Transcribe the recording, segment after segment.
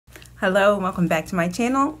Hello, welcome back to my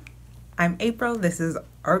channel. I'm April. This is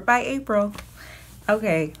Art by April.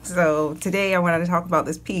 Okay, so today I wanted to talk about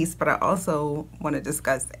this piece, but I also want to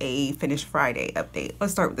discuss a Finish Friday update.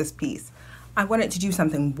 Let's start with this piece. I wanted to do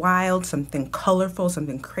something wild, something colorful,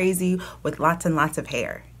 something crazy with lots and lots of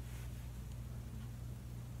hair.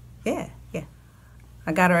 Yeah.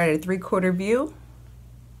 I got her at a 3/4 view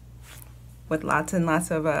with lots and lots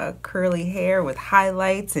of curly hair with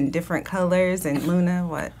highlights and different colors. And Luna,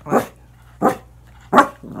 what?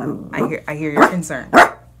 I hear your concern.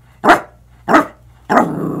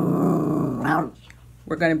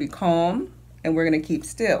 We're gonna be calm and we're gonna keep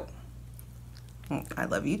still. I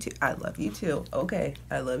love you too. I love you too. Okay,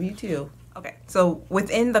 I love you too. Okay, so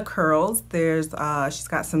within the curls, there's she's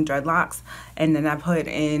got some dreadlocks, and then I put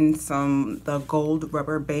in the gold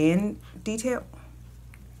rubber band details.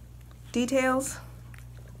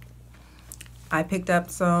 I picked up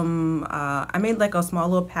some, I made like a small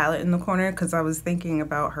little palette in the corner because I was thinking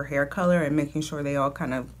about her hair color and making sure they all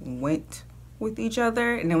kind of went with each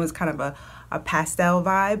other, and it was kind of a pastel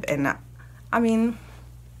vibe. And I mean,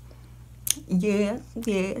 yeah.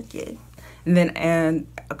 And then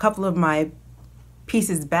a couple of my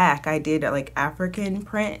pieces back, I did like African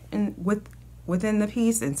print within the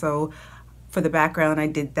piece, and so for the background I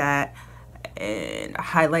did that and I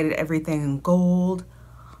highlighted everything in gold.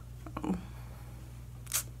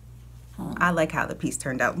 I like how the piece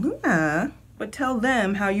turned out. Luna, but tell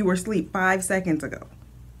them how you were asleep 5 seconds ago.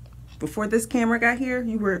 Before this camera got here,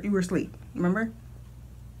 you were asleep, remember?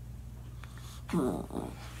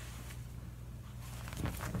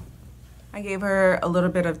 I gave her a little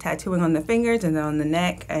bit of tattooing on the fingers and then on the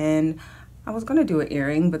neck, and I was gonna do an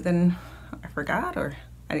earring, but then I forgot, or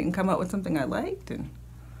I didn't come up with something I liked, and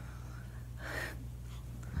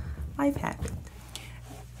life happened.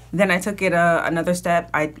 Then I took it another step.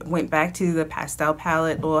 I went back to the pastel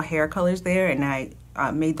palette, little hair colors there, and I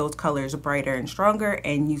made those colors brighter and stronger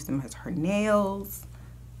and used them as her nails.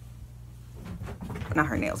 Not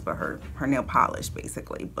her nails, but her nail polish,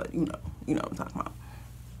 basically. But you know what I'm talking about.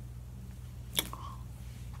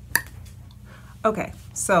 Okay,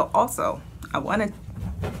 so also I wanted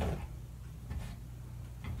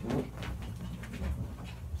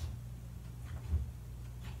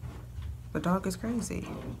the dog is crazy.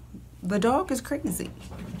 The dog is crazy.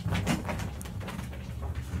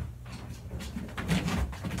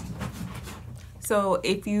 So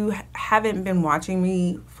if you haven't been watching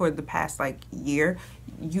me for the past like year,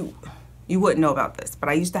 you wouldn't know about this, but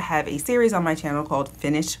I used to have a series on my channel called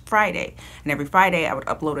Finish Friday, and every Friday I would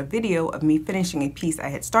upload a video of me finishing a piece I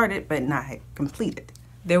had started but not had completed.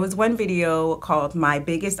 There was one video called My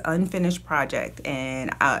Biggest Unfinished Project,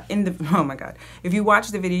 and oh my god, if you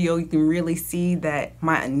watch the video you can really see that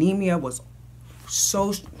my anemia was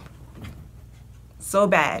so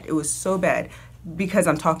bad. It was so bad because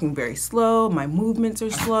I'm talking very slow, my movements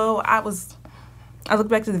are slow. I looked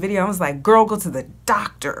back to the video, I was like, girl, go to the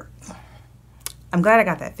doctor. I'm glad I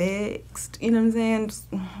got that fixed, you know what I'm saying?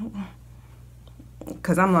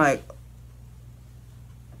 Because I'm like,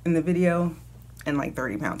 in the video, and like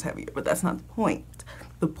 30 pounds heavier, but that's not the point.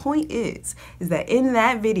 The point is that in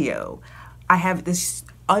that video, I have this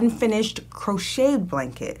unfinished crocheted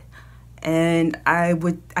blanket, and I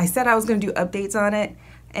said I was gonna do updates on it,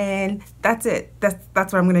 and that's it. That's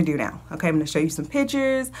what I'm gonna do now. Okay, I'm gonna show you some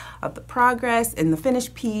pictures of the progress and the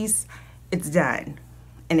finished piece. It's done.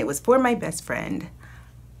 And it was for my best friend,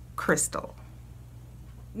 Crystal.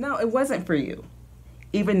 No, it wasn't for you,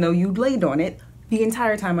 even though you laid on it the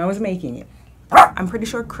entire time I was making it. I'm pretty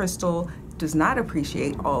sure Crystal does not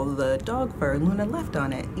appreciate all the dog fur Luna left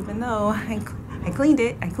on it, even though I cleaned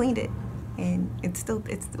it, and it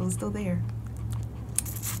was still there.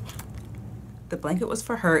 The blanket was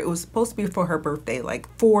for her. It was supposed to be for her birthday like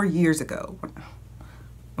 4 years ago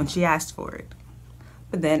when she asked for it.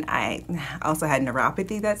 But then I also had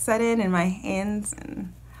neuropathy that set in my hands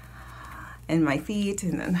and my feet,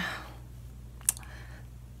 and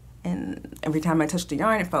every time I touched the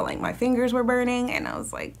yarn, it felt like my fingers were burning, and I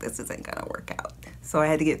was like, this isn't gonna work out. So I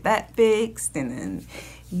had to get that fixed, and then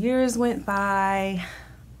years went by,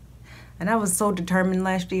 and I was so determined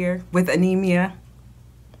last year with anemia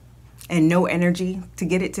and no energy to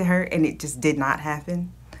get it to her, and it just did not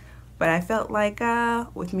happen. But I felt like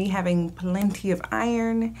with me having plenty of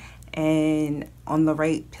iron and on the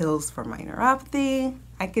right pills for my neuropathy,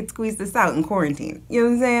 I could squeeze this out in quarantine. You know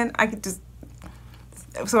what I'm saying? I could just,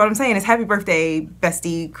 so what I'm saying is happy birthday,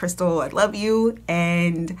 bestie Crystal, I love you,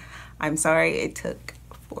 and I'm sorry it took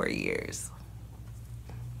 4 years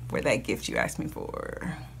for that gift you asked me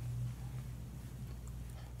for.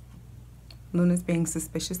 Luna's being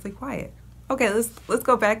suspiciously quiet. Okay, let's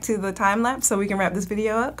go back to the time lapse so we can wrap this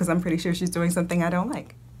video up, because I'm pretty sure she's doing something I don't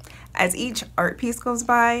like. As each art piece goes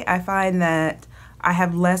by, I find that I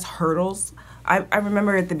have less hurdles. I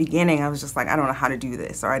remember at the beginning I was just like, I don't know how to do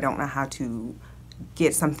this, or I don't know how to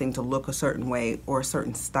get something to look a certain way, or a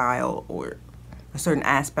certain style, or a certain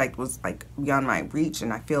aspect was like beyond my reach.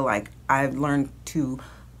 And I feel like I've learned to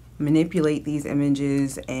manipulate these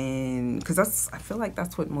images, and because I feel like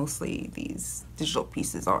that's what mostly these digital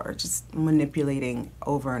pieces are, just manipulating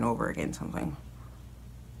over and over again something.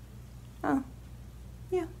 Oh,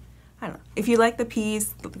 yeah. I don't know. If you like the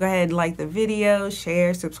piece, go ahead and like the video,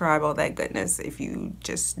 share, subscribe, all that goodness. If you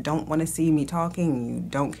just don't want to see me talking, you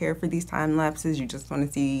don't care for these time lapses, you just want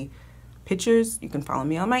to see pictures, you can follow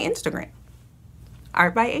me on my Instagram.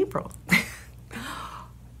 Art by April.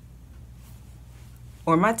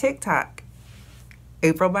 Or my TikTok,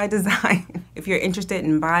 April by Design. If you're interested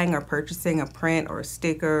in buying or purchasing a print or a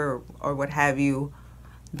sticker or what have you,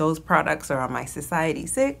 those products are on my Society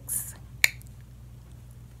 6,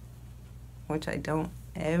 which I don't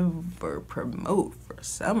ever promote for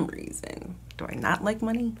some reason. Do I not like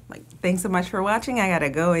money? Like, thanks so much for watching. I gotta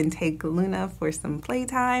go and take Luna for some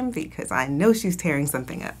playtime because I know she's tearing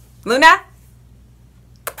something up. Luna?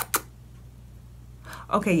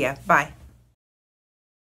 Okay, yeah, bye.